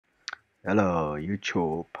Hello,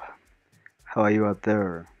 YouTube. How are you out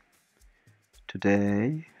there?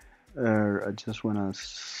 Today, I just want to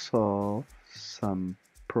solve some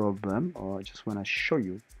problem, or I just want to show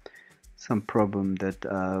you some problem that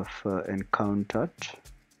I've encountered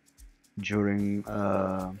during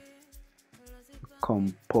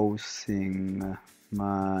composing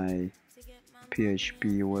my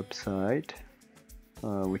PHP website,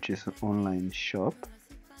 which is an online shop.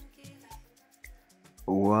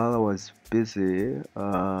 While I was busy,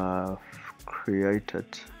 I've created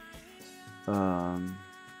um,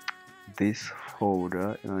 this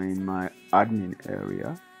folder in my admin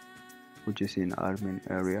area, which is in admin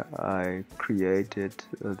area. I created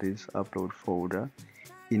this upload folder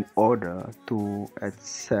in order to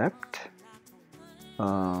accept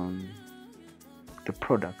um, the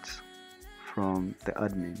products from the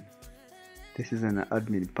admin. This is an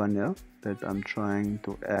admin panel that I'm trying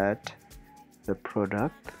to add the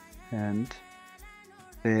product, and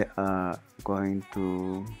they are going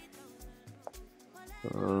to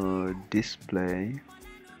display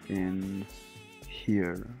in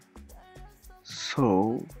here.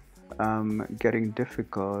 So I'm getting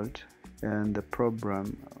difficult, and the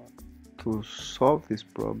problem to solve this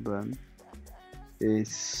problem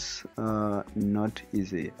is not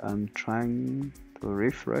easy. I'm trying to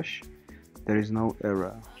refresh. There is no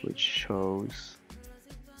error which shows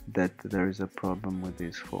that there is a problem with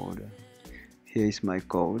this folder. Here is my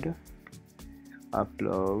code,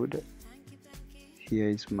 upload. Here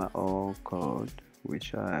is my all code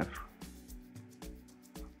which I have.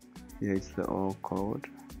 Here is the all code.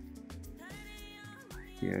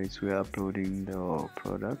 Here is we're uploading the all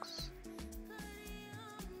products,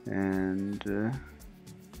 and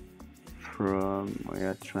we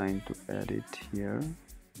are trying to edit here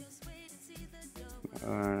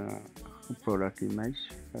product image.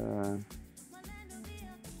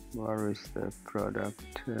 Where is the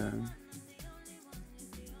product?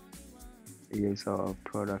 Here's our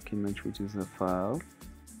product image, which is a file.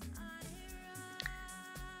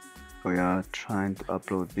 We are trying to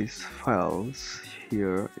upload these files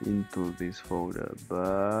here into this folder,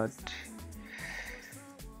 but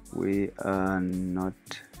we are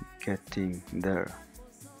not getting there.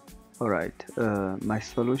 Alright, my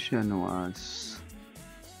solution was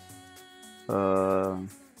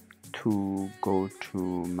to go to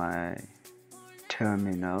my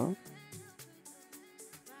terminal.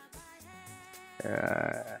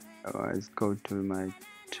 Let's go to my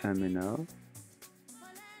terminal.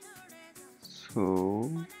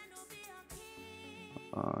 So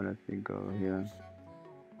let me go here.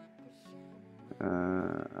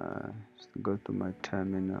 Just go to my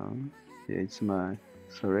terminal. Here it's my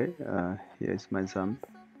here is my XAMPP.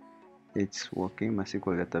 It's working. My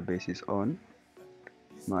SQL database is on.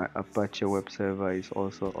 My Apache web server is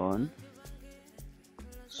also on.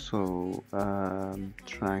 So I'm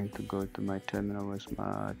trying to go to my terminal. Where's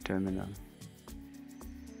my terminal?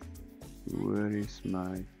 Where is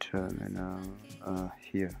my terminal?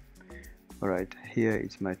 Here. Alright, here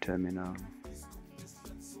is my terminal.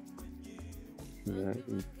 Here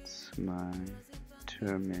it's my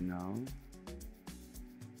terminal.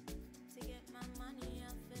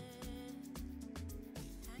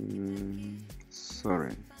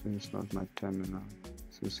 Sorry, it's not my terminal.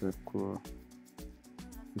 This is a cool.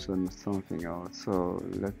 This one is something else. So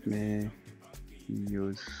let me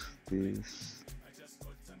use this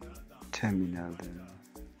terminal then.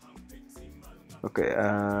 Okay.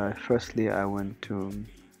 Firstly, I want to.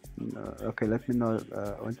 Okay, let me know.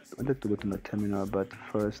 I wanted to go to my terminal, but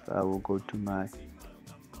first I will go to my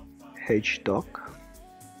HDoc.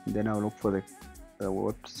 Then I'll look for the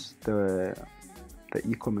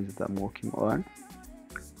e-commerce that I'm working on.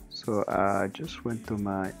 So I just went to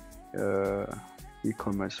my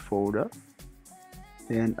e-commerce folder,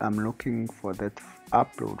 and I'm looking for that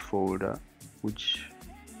upload folder, which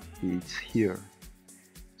is here.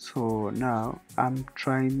 So now I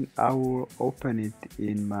will open it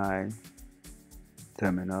in my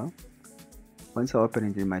terminal. Once I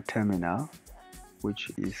open it in my terminal,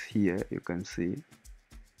 which is here, you can see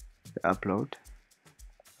the upload.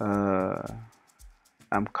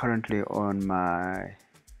 I'm currently on my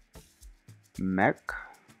Mac.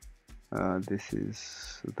 This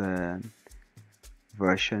is the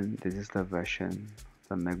version. This is the version,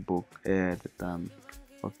 the MacBook Air that I'm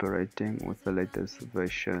operating with the latest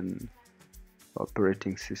version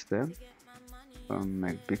operating system from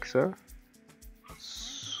MacBixer.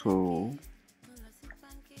 So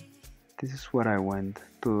this is what I want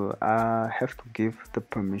to. I have to give the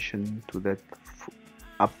permission to that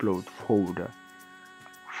upload folder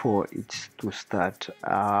for it to start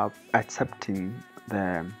accepting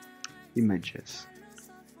the images.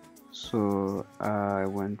 So I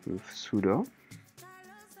went with sudo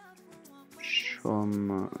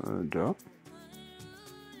shomodo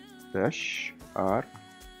 -r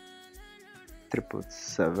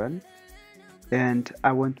 777, and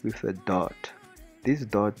I went with a dot. This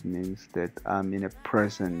dot means that I'm in a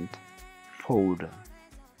present folder.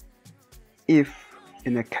 If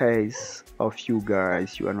in a case of you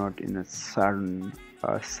guys you are not in a certain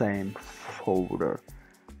same folder,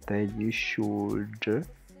 then you should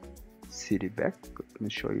cd back. Let me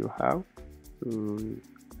show you how.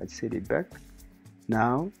 I cd back.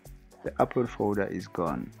 Now the upload folder is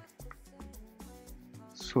gone,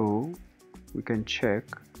 so we can check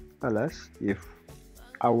alas if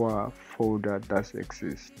our folder does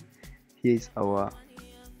exist. Here's our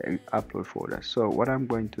upload folder. So what I'm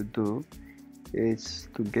going to do is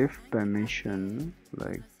to give permission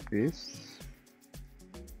like this,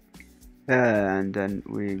 and then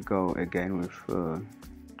we go again with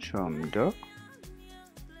chomdoc,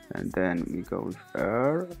 and then we go with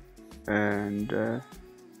r, and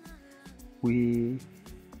we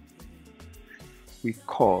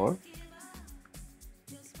call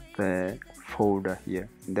the folder here,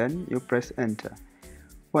 and then you press enter.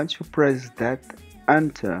 Once you press that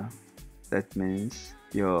enter, that means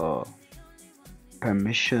your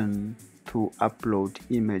permission to upload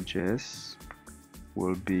images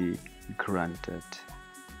will be granted.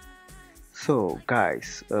 So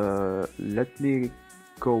guys, let me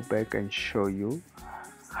go back and show you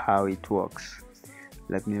how it works.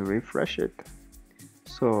 Let me refresh it.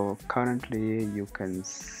 So currently you can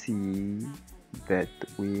see that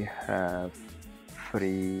we have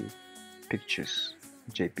 3 pictures: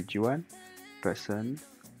 JPG1, person,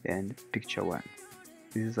 and picture1.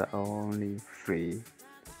 These are only 3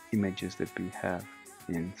 images that we have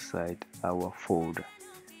inside our folder.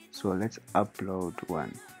 So let's upload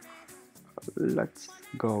one. Let's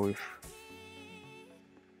go with,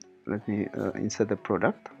 let me insert the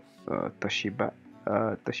product, Toshiba.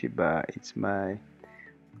 Toshiba, it's my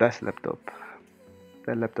best laptop,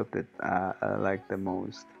 the laptop that I like the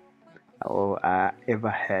most, or I ever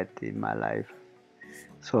had in my life.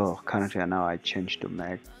 So currently now I changed to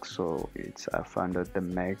Mac, so I found that the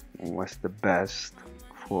Mac was the best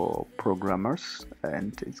for programmers,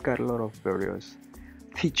 and it's got a lot of various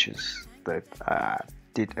features that I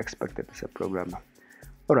did expect it as a programmer.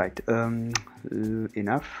 Alright,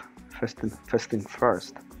 enough. First thing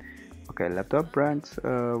first. Okay, laptop brands,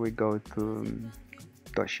 we go to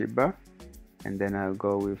Toshiba, and then I'll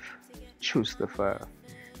go with choose the file.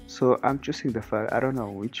 So I'm choosing the file. I don't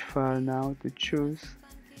know which file now to choose,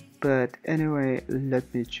 but anyway,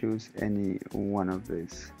 let me choose any one of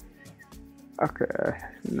these. Okay,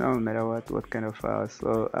 no matter what kind of file,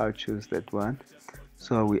 so I'll choose that one.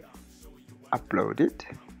 So we upload it,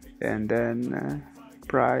 and then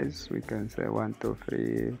price, we can say 1, 2,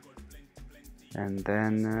 3, and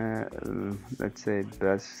then let's say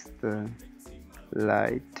best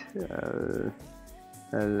light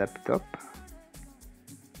laptop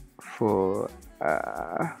for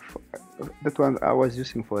that one I was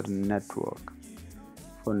using for the network,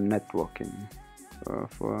 for networking,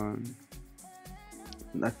 for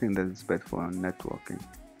nothing that is bad for networking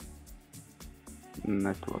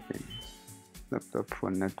laptop for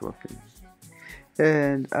networking.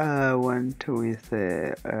 And I went with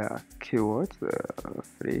keyword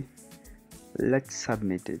 3. Let's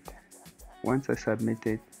submit it. Once I submit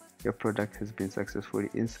it, your product has been successfully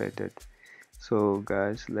inserted. So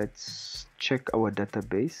guys, let's check our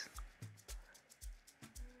database.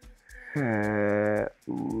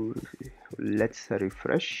 Let's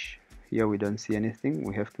refresh. Here we don't see anything.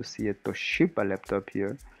 We have to see a Toshiba laptop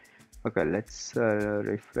here. Okay, let's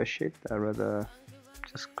refresh it. I rather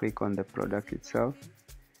just click on the product itself.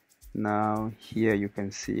 Now here you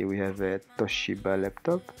can see we have a Toshiba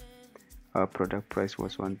laptop. Our product price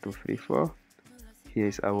was 1234. Here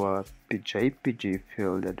is our JPG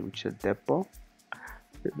field, which is depot.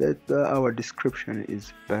 That our description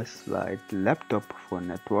is best light laptop for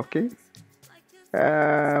networking.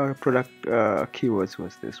 Our product keywords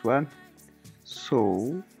was this one.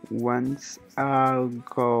 So once I'll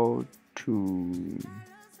go to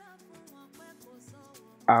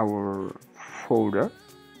our folder,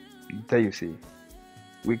 there you see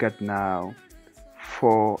we got now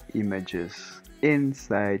 4 images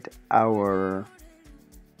inside our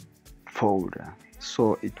folder.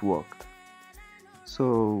 So it worked.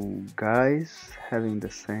 So guys, having the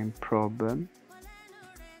same problem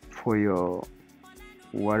for your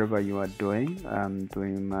whatever you are doing. I'm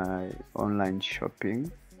doing my online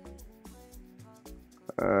shopping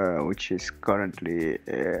which is currently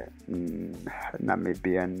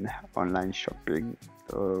Namibian online shopping,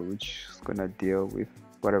 which is gonna deal with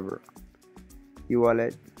whatever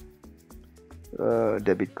e-wallet,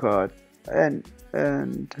 debit card, and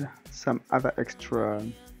some other extra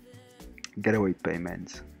getaway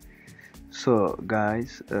payments. So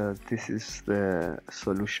guys, this is the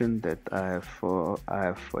solution that I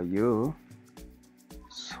have for you.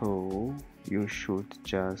 So you should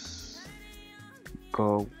just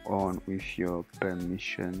go on with your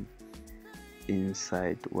permission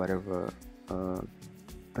inside whatever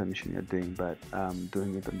permission you're doing, but I'm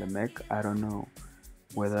doing it on the Mac. I don't know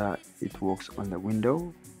whether it works on the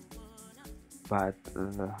window, but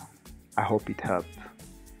I hope it helped.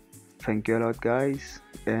 Thank you a lot, guys,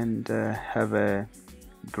 and have a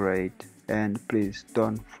great, and please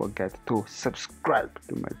don't forget to subscribe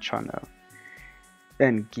to my channel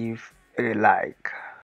and give a like.